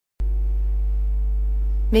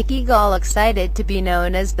Mickey Gall excited to be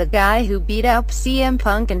known as the guy who beat up CM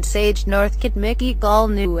Punk and Sage Northcutt. Mickey Gall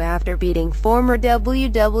knew after beating former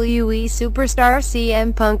WWE superstar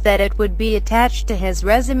CM Punk that it would be attached to his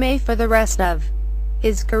resume for the rest of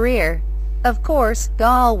his career. Of course,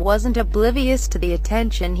 Gall wasn't oblivious to the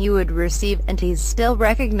attention he would receive, and he's still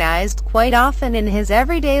recognized quite often in his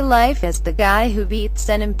everyday life as the guy who beat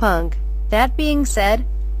CM Punk. That being said,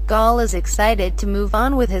 Gall is excited to move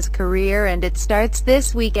on with his career, and it starts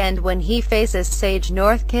this weekend when he faces Sage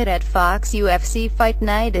Northcutt at FOX UFC Fight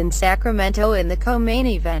Night in Sacramento in the co-main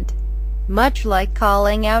event. Much like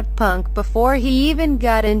calling out Punk before he even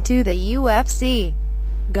got into the UFC,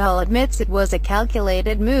 Gall admits it was a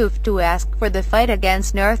calculated move to ask for the fight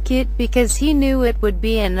against Northcut because he knew it would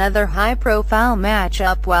be another high-profile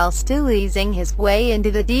matchup while still easing his way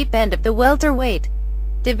into the deep end of the welterweight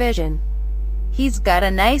division. He's got a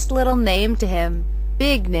nice little name to him.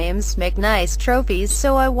 Big names make nice trophies,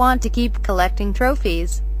 so I want to keep collecting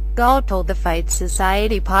trophies, Gall told the Fight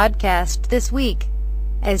Society podcast this week.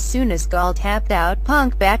 As soon as Gall tapped out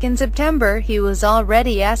Punk back in September, he was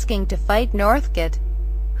already asking to fight Northcut,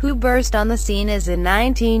 who burst on the scene as a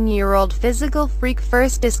 19-year-old physical freak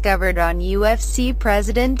first discovered on UFC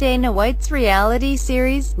president Dana White's reality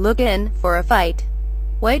series, Lookin' for a Fight.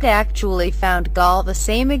 White actually found Gall the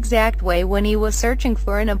same exact way when he was searching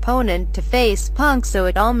for an opponent to face Punk, so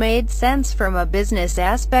it all made sense from a business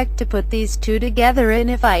aspect to put these two together in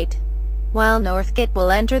a fight. While Northcut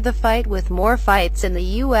will enter the fight with more fights in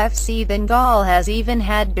the UFC than Gall has even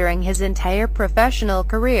had during his entire professional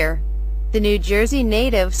career, the New Jersey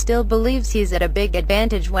native still believes he's at a big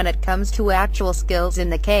advantage when it comes to actual skills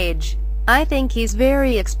in the cage. "I think he's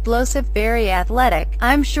very explosive, very athletic.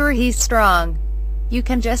 I'm sure he's strong. You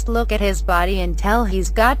can just look at his body and tell he's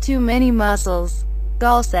got too many muscles,"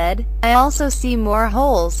 Gall said. "I also see more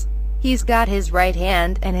holes. He's got his right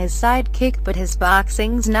hand and his side kick, but his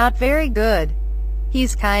boxing's not very good.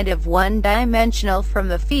 He's kind of one-dimensional from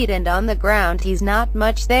the feet, and on the ground he's not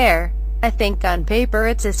much there. I think on paper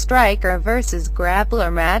it's a striker versus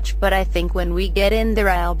grappler match, but I think when we get in there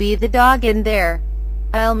I'll be the dog in there.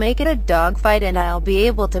 I'll make it a dogfight and I'll be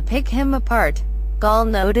able to pick him apart." Gall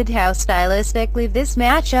noted how stylistically this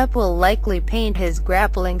matchup will likely paint his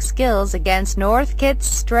grappling skills against Northcutt's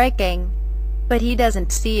striking, but he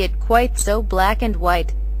doesn't see it quite so black and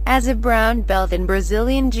white. As a brown belt in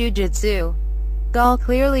Brazilian Jiu-Jitsu, Gall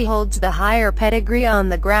clearly holds the higher pedigree on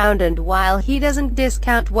the ground, and while he doesn't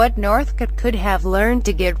discount what Northcut could have learned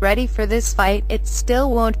to get ready for this fight, it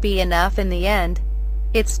still won't be enough in the end.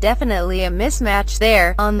 "It's definitely a mismatch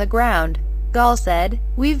there on the ground," Gall said.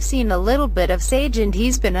 "We've seen a little bit of Sage and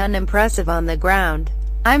he's been unimpressive on the ground.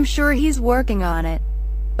 I'm sure he's working on it,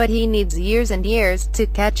 but he needs years and years to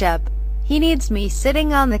catch up. He needs me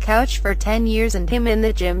sitting on the couch for 10 years and him in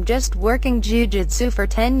the gym just working jiu-jitsu for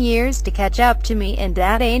 10 years to catch up to me, and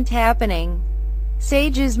that ain't happening.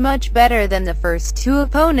 Sage is much better than the first two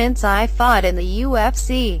opponents I fought in the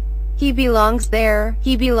UFC. He belongs there.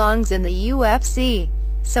 He belongs in the UFC.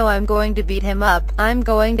 So I'm going to beat him up. I'm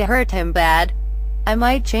going to hurt him bad. I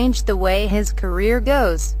might change the way his career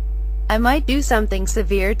goes. I might do something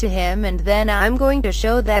severe to him, and then I'm going to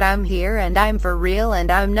show that I'm here and I'm for real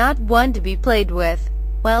and I'm not one to be played with."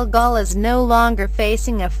 While Gall is no longer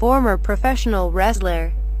facing a former professional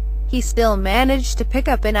wrestler, he still managed to pick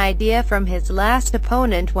up an idea from his last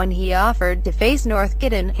opponent when he offered to face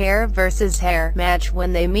Northcut in hair versus hair match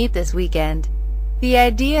when they meet this weekend. The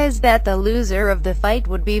idea is that the loser of the fight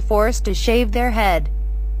would be forced to shave their head.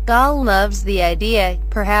 Gall loves the idea,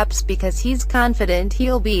 perhaps because he's confident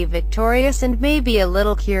he'll be victorious and maybe a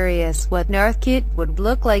little curious what Northcut would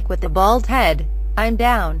look like with a bald head. "I'm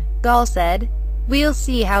down," Gall said. "We'll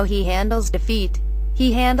see how he handles defeat.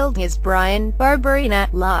 He handled his Brian Barberena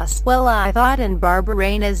loss well, I thought, and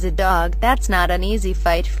Barberena's a dog. That's not an easy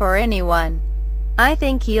fight for anyone. I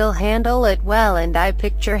think he'll handle it well, and I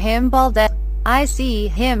picture him bald. I see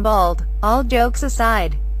him bald." All jokes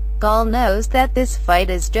aside, Gall knows that this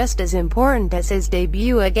fight is just as important as his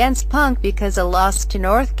debut against Punk, because a loss to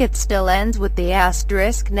Northcut still ends with the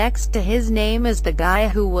asterisk next to his name as the guy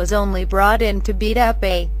who was only brought in to beat up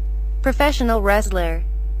a professional wrestler.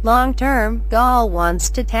 Long-term, Gall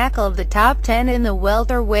wants to tackle the top 10 in the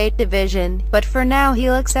welterweight division, but for now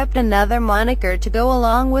he'll accept another moniker to go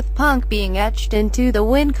along with Punk being etched into the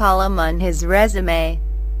win column on his resume.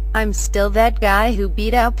 "I'm still that guy who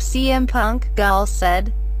beat up CM Punk," Gall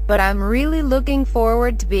said, "but I'm really looking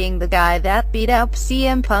forward to being the guy that beat up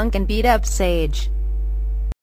CM Punk and beat up Sage."